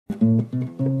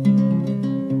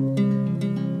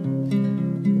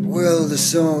the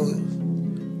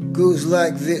song goes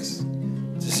like this.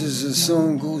 This is a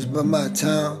song goes by my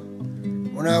town.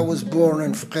 When I was born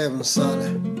in Fquih,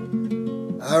 Saleh,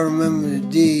 I remember the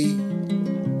day.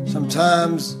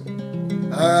 Sometimes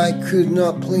I could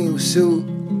not play with so.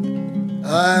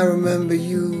 I remember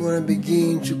you when I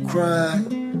began to cry,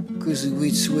 'cause it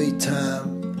was sweet time,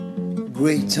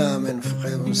 great time in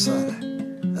Fquih, Saleh.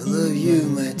 I love you,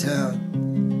 my town.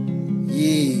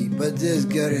 Yeah, but this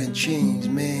gotta change,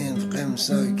 man. Fquih,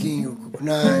 Saleh, can you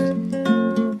recognize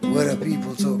what are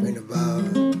people talking about?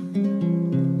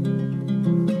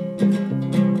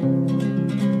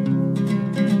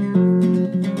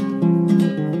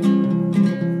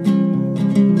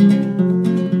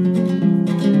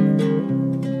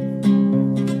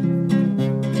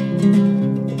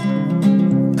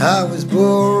 I was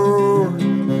born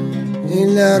in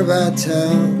Larba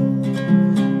town.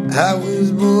 I was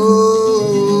born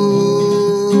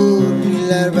in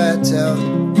Larba town.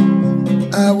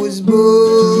 I was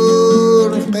born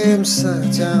in Fquih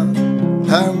town.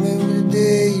 I remember the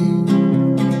day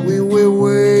we were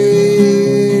way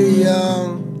young.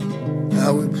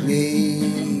 How we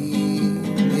played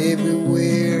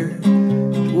everywhere.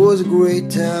 It was a great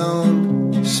town,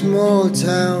 small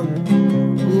town,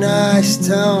 nice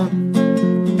town,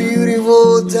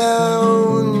 beautiful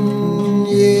town.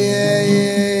 Yeah,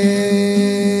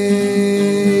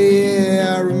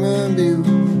 I remember you.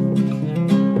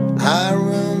 I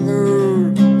remember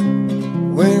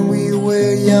when we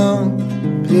were young,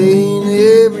 playing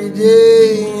every day,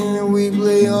 and we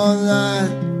play all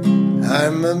night. I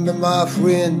remember my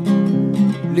friend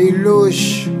Lilush.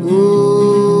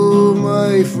 Oh,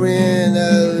 my friend, I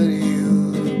love you.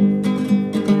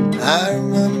 I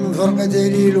remember Farqat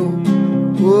Lilo.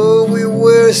 Oh, we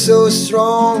were so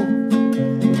strong.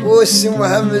 Oh, Si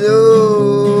Muhammad. Oh,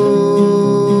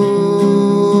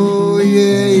 yeah.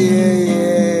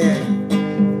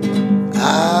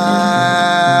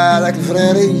 لك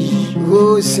الفراري.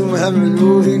 Oh, Si Muhammad.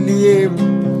 Oh, في الأيام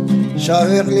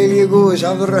شافق لي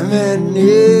شاف الرحمن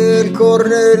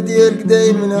الكورنر ديالك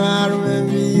دايما. I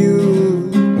remember you.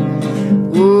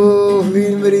 Oh, في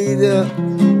المريدة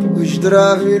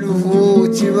وجدرا في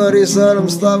الفوت تيباري صار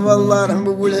مصطفى الله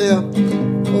يرحمه بولعيا.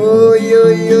 اوي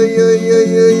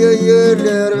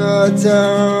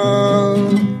لرماتاو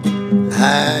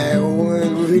هاي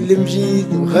وفي المجيد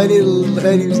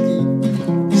وخليل مسكين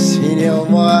سفيني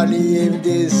ومالي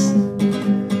يمديس.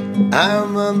 I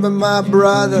remember my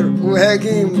brother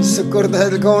وحكيم سكرت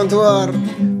هاد الكونتوار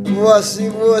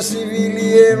بواسي في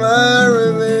اليوم. I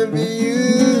remember you.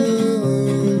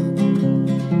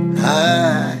 I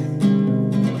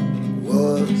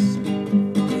was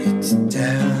great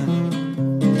down.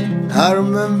 I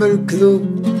remember الكلوب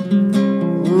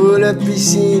ولا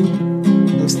بيسين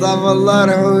مصطفى الله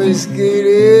يرحمه مسكين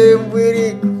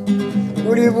بويريك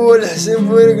ولي بو الحسن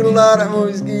بويريك الله يرحمه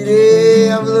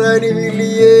مسكين عبد الغني في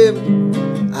الأيام.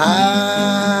 I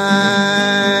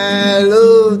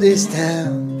love this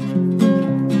town.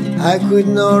 I could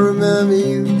not remember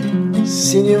you.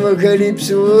 Cinema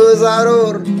Calypso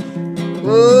Zaror.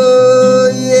 Oh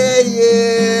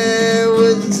yeah,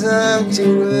 was time to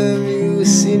remember you.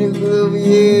 Cinema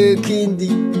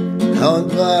Kindi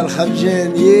هونبال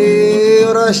خبجان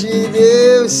يا رشيد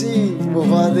يا وسيف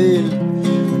بفضيل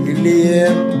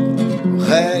قليم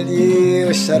وخالي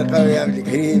والشرقاوي عبد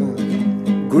الكريم.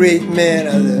 Great man, I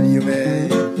love you, man.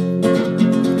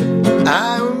 I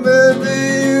remember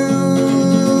you,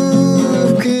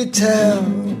 Fquih town.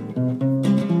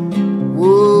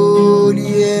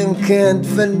 واليوم كانت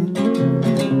فن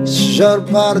شجر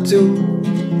بارتو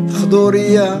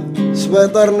خضورية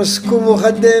سبيطر نسكم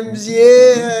وخدام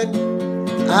مزيان.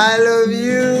 I love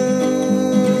you.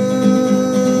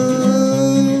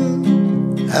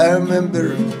 I remember,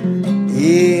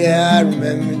 yeah, I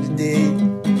remember the day.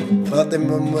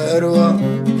 فاطمة مروة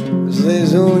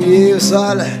زيزوني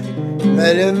وصالح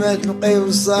ملامات القيم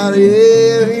الصالح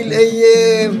في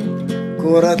الأيام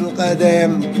كرة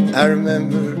القدم. I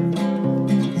remember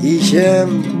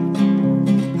هشام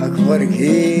أكبر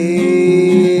كي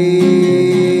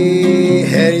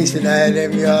حارس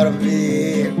العالم يا ربي.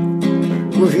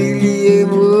 وفي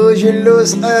اليوم وجلو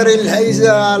صغار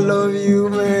الحيزة. I love you,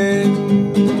 man.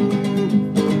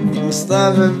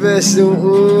 مصطفى باسو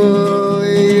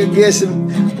قسم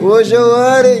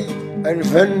وجواري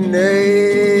الفن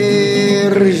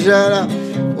الرجالة.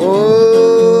 اوه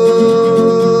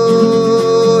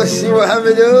سي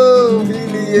محمد في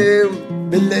اليوم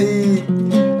بالعيد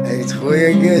عيد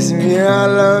خويا قاسم يا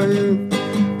لافيو.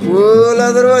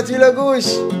 ولا ضرباتي لاقوش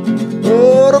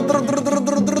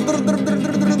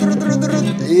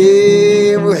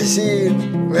ايه محسين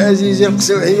وعزيزي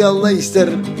القسوحي الله يستر.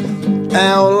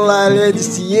 والله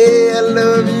لادستي I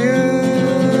love you,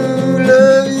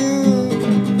 love you.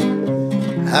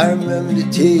 I remember the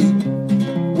tea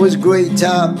was great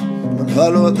time من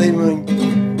فالوطي من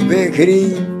بكري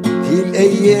في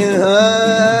الأيام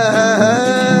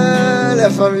لا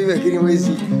فامي بكري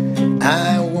ويزي.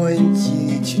 I want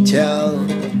you to tell.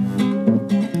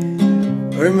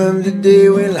 Remember the day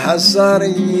when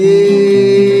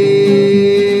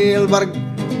الحصارية البرق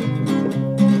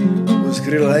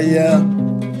واذكر الأيام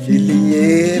في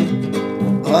الليل.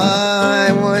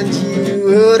 I want you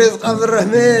ورزق عبد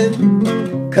الرحمن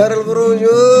كار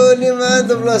البروجولي ما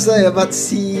عنده بلاصة يا بات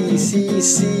سي سي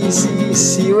سي سي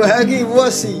سي وهاكي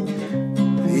بواسي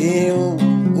فينو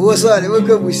هو صالح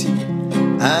وكابوسي.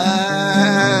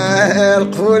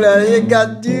 القفولة هي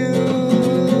قعدو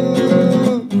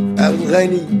عبد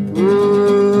الغني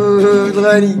عبد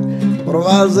الغني 4-0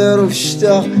 في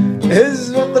الشتا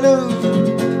هز وقلب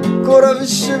كرة في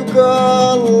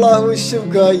الشبكة الله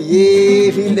والشبكة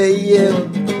يي في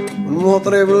الأيام.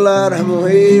 المطرب الله يرحمه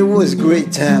he was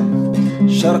great time.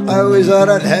 الشرقاوي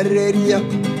وزارة الحرارية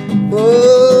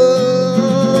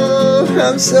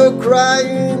I'm so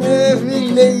crying في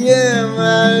الأيام. I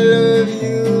love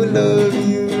you love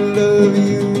you love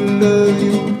you love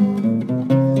you.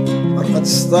 مرقد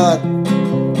الصداد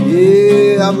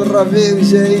عبد الرفيق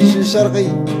وسعيد الشرقي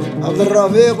عبد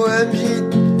الرفيق وأمجيد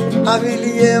في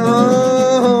الأيام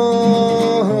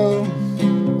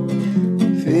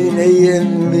فين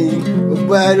أيامي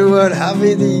وبعلو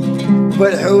الحفيظي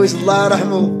والحوس الله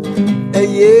يرحمه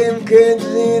أيام كانت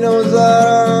زينة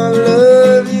وزارة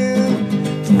love you.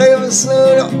 طيب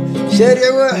الصورة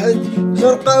شارع واحد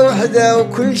شرقة واحدة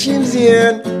وكل شي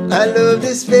مزيان. I love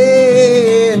this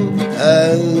pain I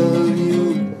love you.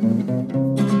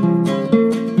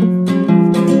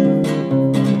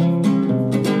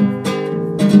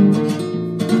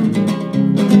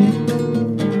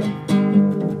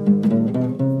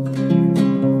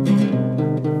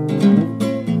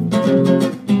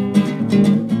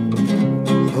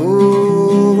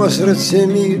 مسرة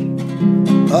سمير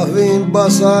أفين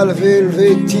بصال في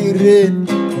التيرين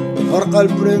فرق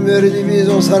البريمير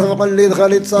ديفيزون صرفق اللي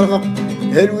دخل يتصرفق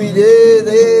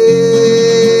الوداد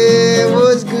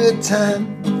was good time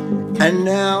and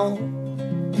now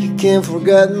you can't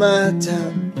forget my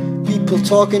time. People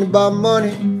talking about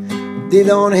money they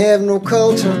don't have no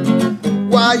culture.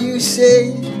 Why you say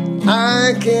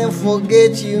I can't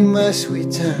forget you my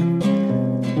sweet time.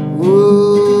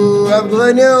 عبد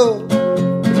الغني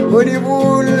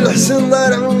ونبول الحسن الله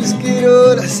يرحمه مسكين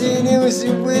والحسيني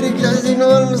والسبيرك الحسين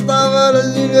والمصطفى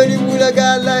العزيز ونبول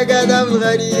قال لا قال عبد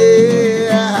الغني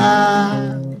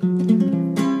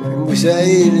في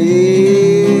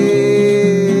مساعيني